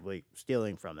 probably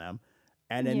stealing from them.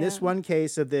 And in this one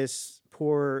case of this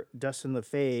poor Dustin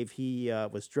Lefebvre, he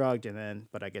was drugged,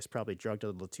 but I guess probably drugged a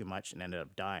little too much and ended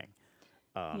up dying.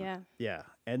 Yeah.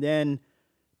 And then,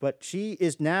 but she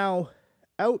is now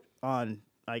out on,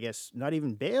 I guess, not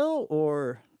even bail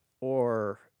or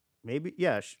maybe,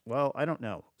 well, I don't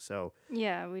know. So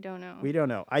yeah, we don't know. We don't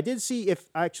know. I did see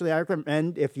I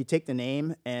recommend if you take the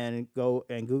name and go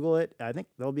and Google it, I think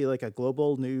there'll be like a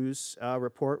global news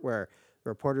report where the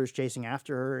reporter's chasing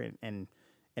after her and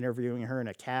interviewing her in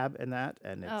a cab and that.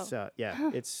 And it's,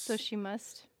 it's. So she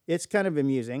must. It's kind of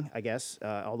amusing, I guess,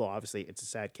 although obviously it's a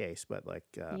sad case, but like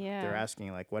they're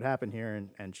asking like what happened here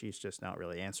and she's just not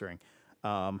really answering.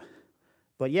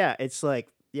 But yeah, it's like,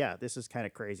 this is kind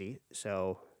of crazy.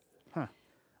 So,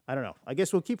 I don't know. I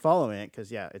guess we'll keep following it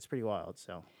because, it's pretty wild.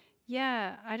 So,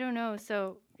 yeah, I don't know.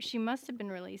 So she must have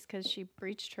been released because she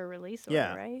breached her release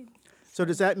order, right? So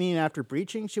does that mean after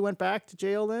breaching she went back to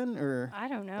jail then, or? I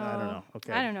don't know. I don't know.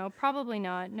 Okay. I don't know. Probably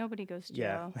not. Nobody goes to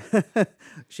jail. Yeah.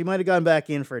 She might have gone back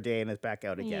in for a day and is back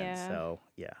out again. Yeah. So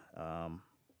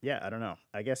I don't know.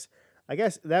 I guess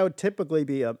that would typically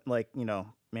be a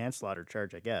manslaughter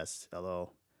charge, I guess. Although,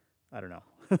 I don't know.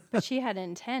 But she had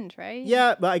intent, right?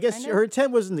 Yeah, but I guess Kind of? her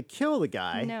intent wasn't to kill the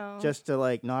guy, No. just to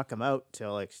like knock him out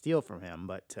to like steal from him.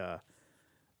 But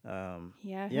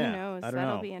Yeah, who yeah, knows? I don't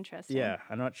That'll know. be interesting. Yeah,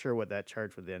 I'm not sure what that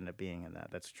charge would end up being in that.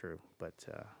 That's true, but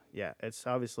yeah, it's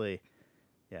obviously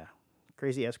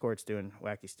crazy escorts doing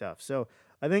wacky stuff. So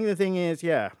I think the thing is,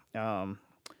 if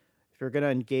you're gonna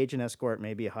engage an escort,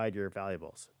 maybe hide your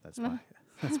valuables. That's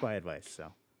my advice.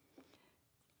 So.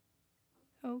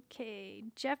 Okay,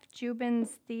 Jeff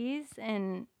Jubin's Thieves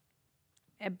and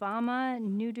Obama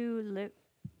Nudu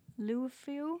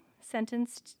Lufu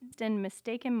sentenced in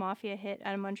mistaken mafia hit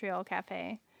at a Montreal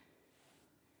cafe.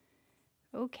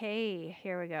 Okay,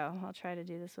 here we go. I'll try to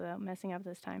do this without messing up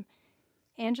this time.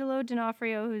 Angelo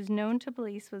D'Onofrio, who's known to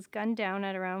police, was gunned down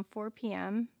at around 4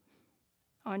 p.m.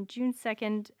 on June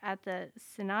 2nd at the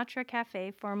Sinatra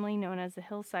Cafe, formerly known as the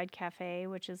Hillside Cafe,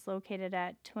 which is located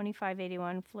at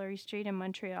 2581 Fleury Street in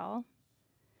Montreal.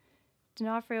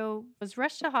 D'Onofrio was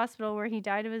rushed to hospital where he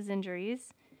died of his injuries.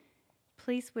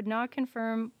 Police would not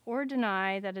confirm or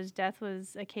deny that his death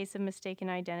was a case of mistaken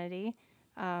identity.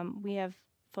 We have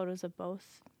photos of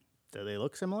both. Do they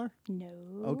look similar? No.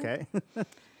 Okay.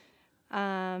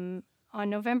 On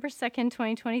November 2nd,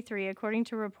 2023, according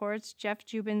to reports, Jeff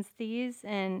Jubin's Thieves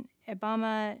and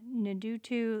Obama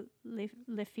Ndutu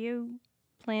Lifiu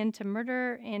planned to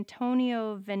murder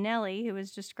Antonio Vanelli, who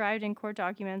was described in court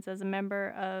documents as a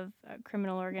member of a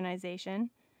criminal organization.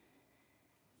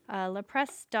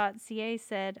 LaPresse.ca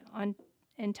said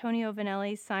Antonio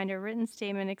Vanelli signed a written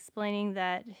statement explaining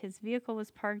that his vehicle was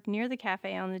parked near the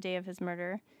cafe on the day of his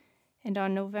murder. And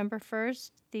on November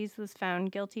 1st, Thieves was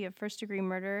found guilty of first-degree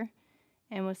murder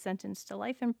and was sentenced to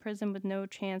life in prison with no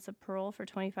chance of parole for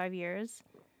 25 years.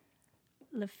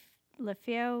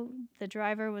 Lefeu, the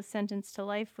driver, was sentenced to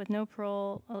life with no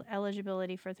parole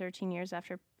eligibility for 13 years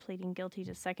after pleading guilty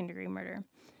to second-degree murder.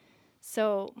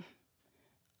 So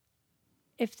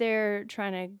if they're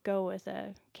trying to go with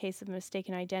a case of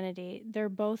mistaken identity, they're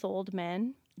both old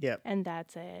men. Yep. And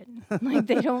that's it. Like,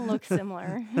 they don't look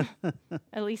similar,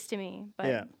 at least to me.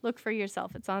 But look for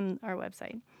yourself. It's on our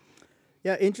website.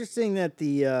 Yeah, interesting that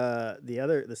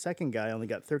the second guy only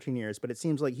got 13 years, but it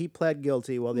seems like he pled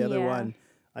guilty while the other one,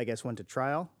 I guess, went to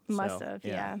trial. Must have,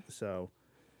 yeah. So,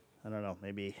 I don't know.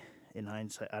 Maybe in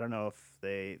hindsight, I don't know if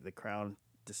the Crown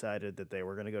decided that they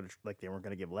were going to go to, like, they weren't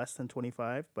going to give less than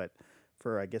 25, but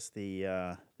for, I guess,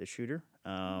 the shooter.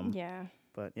 Yeah.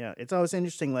 But yeah, it's always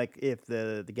interesting. Like, if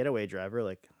the getaway driver,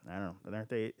 like, I don't know, aren't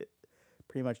they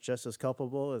pretty much just as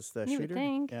culpable as the you shooter? Would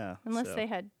think. Yeah. Unless they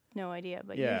had no idea,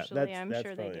 but yeah, usually I'm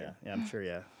sure they do. Yeah, I'm sure.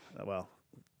 Yeah. Well,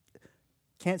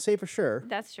 can't say for sure.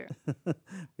 That's true.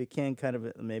 We can kind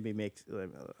of maybe make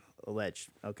allege.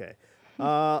 Okay.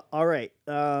 All right.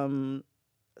 So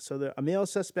a male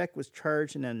suspect was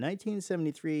charged in a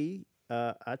 1973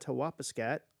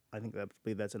 Attawapiskat, I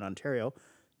believe that's in Ontario,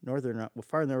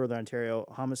 far northern Ontario,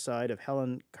 homicide of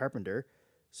Helen Carpenter.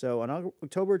 So on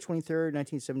October 23rd,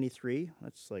 1973,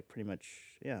 that's like pretty much,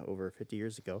 over 50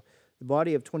 years ago, the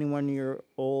body of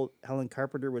 21-year-old Helen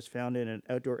Carpenter was found in an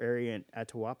outdoor area in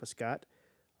Attawapiskat.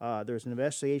 There was an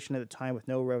investigation at the time with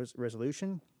no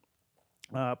resolution.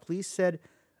 Police said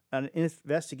an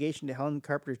investigation to Helen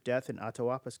Carpenter's death in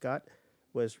Attawapiskat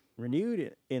was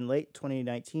renewed in late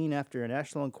 2019 after a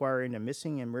national inquiry into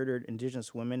missing and murdered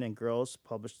Indigenous women and girls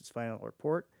published its final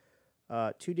report.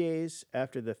 2 days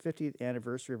after the 50th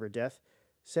anniversary of her death,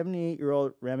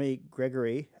 78-year-old Remy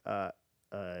Gregory, I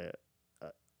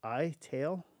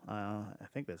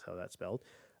think that's how that's spelled,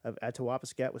 of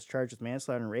Attawapiskat was charged with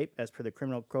manslaughter and rape as per the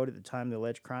criminal code at the time of the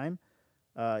alleged crime.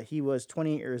 He was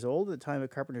 28 years old at the time of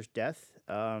Carpenter's death.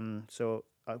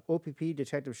 OPP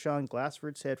Detective Sean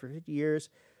Glassford said for 50 years,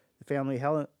 the family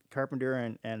Helen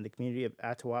Carpenter and the community of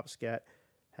Attawapiskat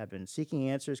have been seeking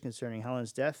answers concerning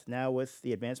Helen's death. Now, with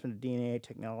the advancement of DNA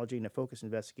technology and a focused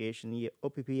investigation, the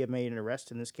OPP have made an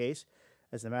arrest in this case.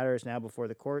 As the matter is now before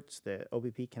the courts, the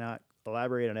OPP cannot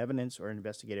elaborate on evidence or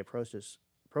investigative processes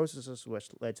which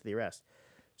led to the arrest.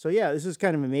 So, yeah, this is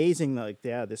kind of amazing. Like,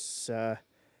 this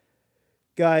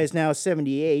guy is now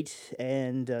 78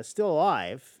 and still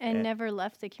alive. And never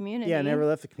left the community. Yeah, never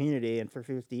left the community. And for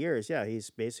 50 years, he's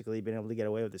basically been able to get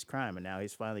away with this crime. And now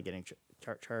he's finally getting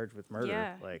charged with murder.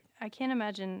 Yeah, like I can't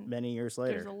imagine. Many years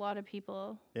later. There's a lot of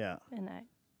people in that.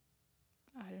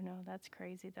 I don't know. That's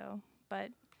crazy, though. But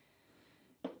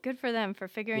good for them for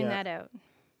figuring that out.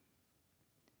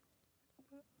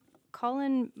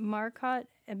 Colin Marcotte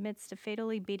admits to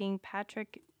fatally beating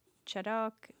Patrick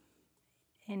Chaddock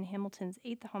in Hamilton's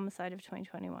 8th homicide of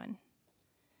 2021.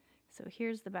 So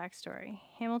here's the backstory.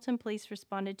 Hamilton police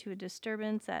responded to a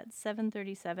disturbance at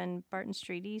 737 Barton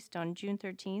Street East on June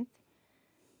 13th.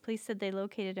 Police said they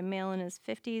located a male in his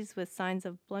 50s with signs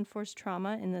of blunt force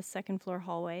trauma in the second-floor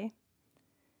hallway.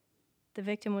 The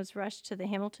victim was rushed to the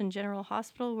Hamilton General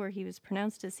Hospital where he was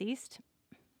pronounced deceased.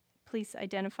 Police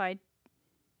identified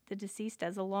the deceased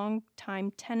as a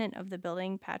long-time tenant of the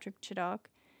building, Patrick Chaddock,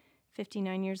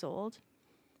 59 years old.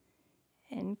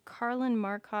 And Carlin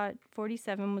Marcotte,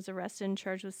 47, was arrested and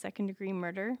charged with second-degree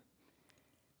murder.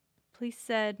 Police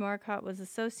said Marcotte was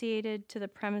associated to the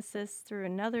premises through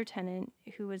another tenant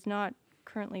who was not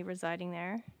currently residing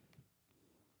there.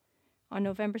 On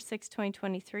November 6,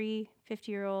 2023,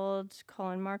 50-year-old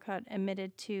Colin Marcotte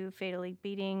admitted to fatally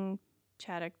beating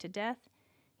Chaddock to death.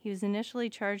 He was initially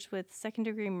charged with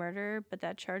second-degree murder, but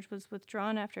that charge was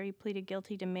withdrawn after he pleaded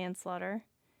guilty to manslaughter.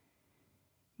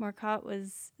 Marcotte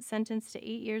was sentenced to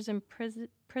 8 years in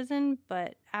prison,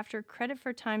 but after credit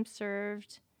for time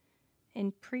served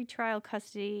in pretrial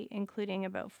custody, including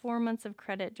about 4 months of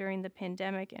credit during the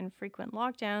pandemic and frequent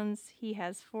lockdowns, he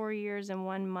has 4 years and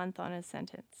 1 month on his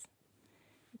sentence.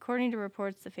 According to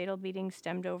reports, the fatal beating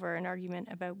stemmed over an argument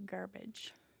about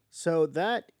garbage. So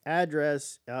that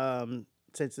address,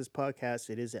 since this podcast,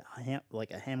 it is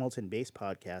like a Hamilton-based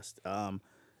podcast,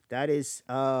 that is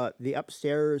the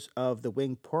upstairs of the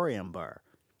Wingporium bar.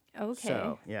 Okay.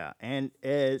 So, yeah. And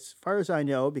as far as I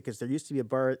know, because there used to be a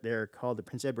bar there called the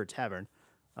Prince Edward Tavern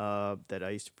that I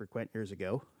used to frequent years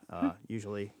ago,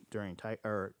 usually during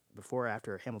before or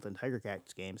after Hamilton Tiger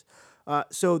Cats games.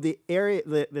 So the area,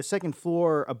 the second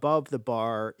floor above the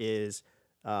bar is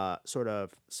sort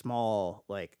of small,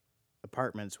 like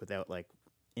apartments without like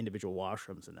individual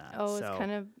washrooms and that. Oh, it's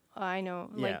kind of, I know,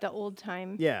 like the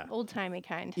old-timey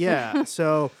kind. Yeah.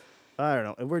 So I don't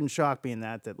know. It wouldn't shock me in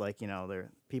that like,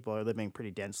 people are living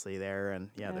pretty densely there, and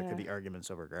there could be arguments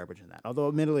over garbage and that. Although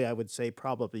admittedly, I would say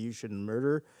probably you shouldn't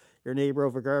murder your neighbor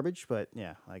over garbage, but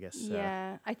I guess.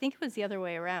 Yeah, I think it was the other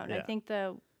way around. Yeah. I think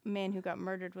the man who got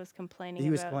murdered was complaining. He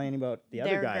was complaining about the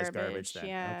other guy's garbage then.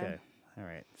 Yeah. Okay. All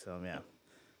right. So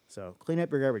So clean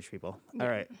up your garbage, people. Yeah. All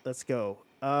right, let's go.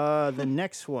 The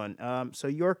next one. So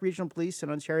York Regional Police in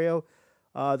Ontario,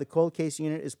 the cold case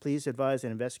unit is pleased to advise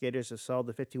that investigators have solved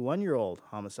the 51-year-old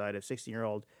homicide of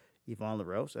 16-year-old Yvonne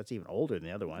LaRue. So that's even older than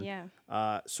the other one. Yeah.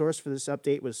 Source for this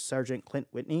update was Sergeant Clint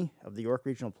Whitney of the York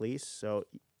Regional Police. So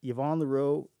Yvonne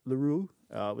LaRue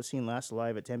was seen last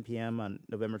alive at 10 p.m. on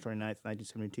November 29th,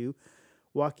 1972,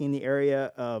 walking the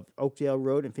area of Oakdale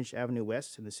Road and Finch Avenue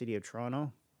West in the city of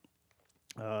Toronto.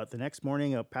 The next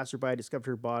morning, a passerby discovered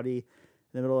her body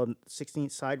in the middle of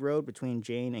 16th Side Road between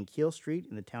Jane and Keele Street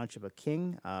in the township of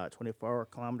King, 24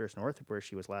 kilometers north of where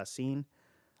she was last seen.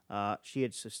 She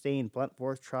had sustained blunt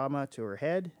force trauma to her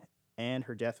head, and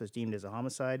her death was deemed as a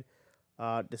homicide.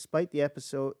 Despite the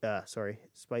efforts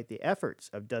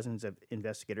of dozens of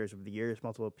investigators over the years,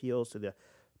 multiple appeals to the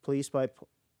police by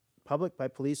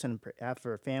police on behalf of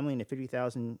her family, and a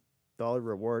 $50,000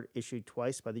 reward issued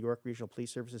twice by the York Regional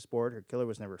Police Services Board. Her killer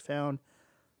was never found.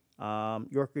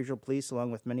 York Regional Police,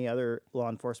 along with many other law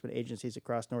enforcement agencies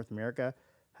across North America,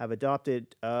 have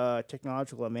adopted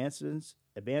technological advancements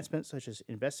such as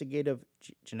investigative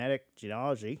genetic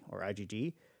genealogy, or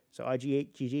IgG. So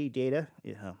IgG data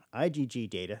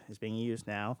is being used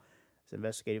now as an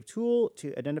investigative tool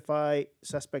to identify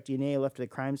suspect DNA left at the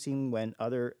crime scene when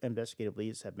other investigative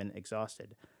leads have been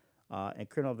exhausted. In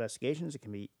criminal investigations, it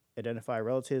can be identify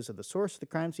relatives of the source of the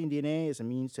crime scene DNA as a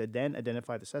means to then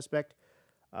identify the suspect.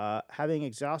 Having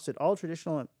exhausted all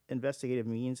traditional investigative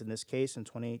means in this case in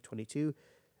 2022,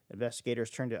 investigators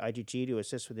turned to IgG to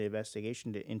assist with the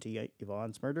investigation into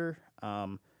Yvonne's murder.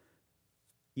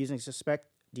 Using suspect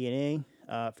DNA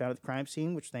found at the crime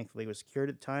scene, which thankfully was secured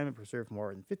at the time and preserved for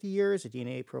more than 50 years, a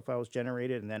DNA profile was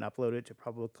generated and then uploaded to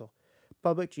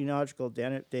public genealogical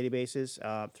databases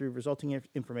through resulting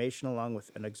information, along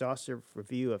with an exhaustive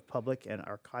review of public and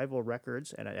archival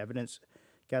records and evidence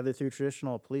gathered through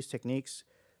traditional police techniques.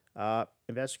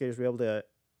 Investigators were able to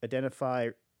identify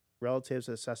relatives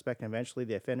of the suspect and eventually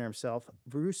the offender himself,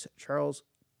 Bruce Charles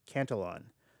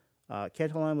Cantillon.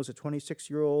 Cantillon was a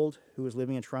 26-year-old who was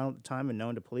living in Toronto at the time and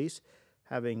known to police,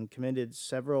 having committed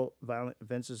several violent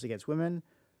offenses against women.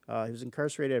 He was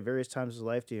incarcerated at various times of his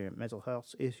life due to mental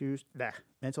health issues.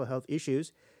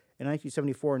 In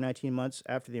 1974, 19 months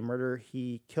after the murder,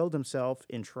 he killed himself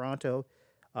in Toronto.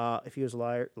 If he was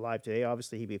alive today,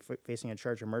 obviously he'd be facing a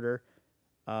charge of murder.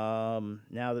 Now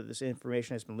that this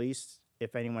information has been released,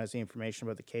 if anyone has any information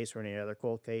about the case or any other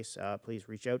cold case, please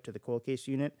reach out to the cold case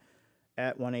unit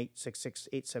at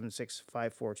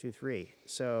 1-866-876-5423.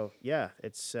 So,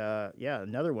 it's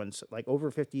another one's like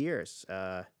over 50 years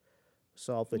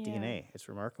solved with DNA. It's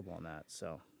remarkable on that.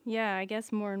 So, Yeah, I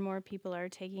guess more and more people are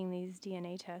taking these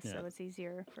DNA tests, Yeah. so it's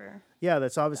easier for. Yeah,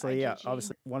 that's obviously IgG.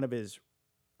 obviously one of his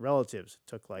relatives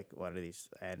took like one of these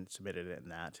and submitted it in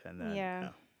that, and then Yeah.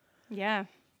 Yeah.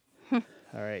 All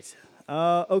right.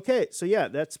 Okay, so yeah,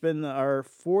 that's been our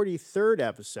 43rd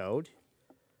episode.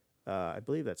 I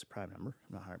believe that's a prime number.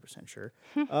 I'm not 100% sure.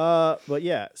 But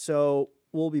yeah, so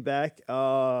we'll be back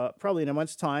probably in a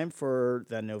month's time for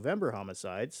the November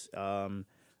homicides.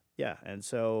 Yeah, and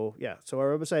so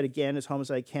our website again is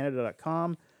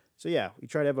homicidecanada.com. So yeah, we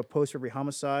try to have a post for every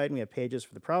homicide, and we have pages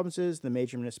for the provinces, the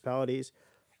major municipalities.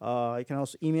 You can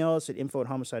also email us at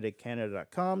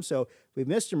info@homicidecanada.com. So if we've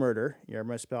missed a murder, your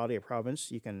municipality or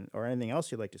province, you can, or anything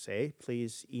else you'd like to say,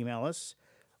 please email us.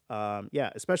 Yeah,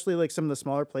 especially like some of the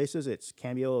smaller places, it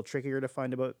can be a little trickier to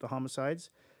find about the homicides.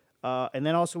 And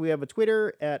then also we have a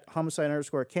Twitter at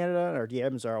homicide_Canada, and our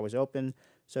DMs are always open,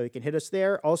 so you can hit us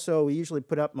there. Also, we usually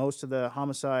put up most of the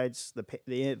homicides, the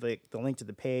link to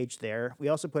the page there. We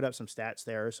also put up some stats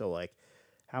there, so like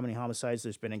how many homicides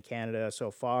there's been in Canada so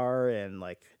far, and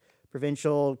like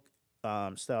provincial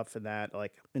stuff and that,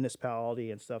 like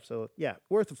municipality and stuff. So yeah,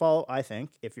 worth a follow, I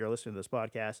think, if you're listening to this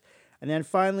podcast. And then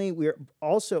finally, we're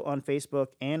also on Facebook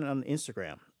and on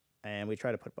Instagram, and we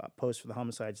try to put posts for the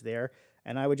homicides there.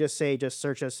 And I would just say, just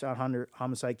search us on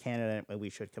Homicide Canada, and we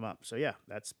should come up. So yeah,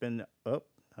 that's been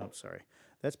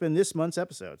that's been this month's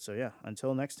episode. So yeah,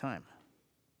 until next time.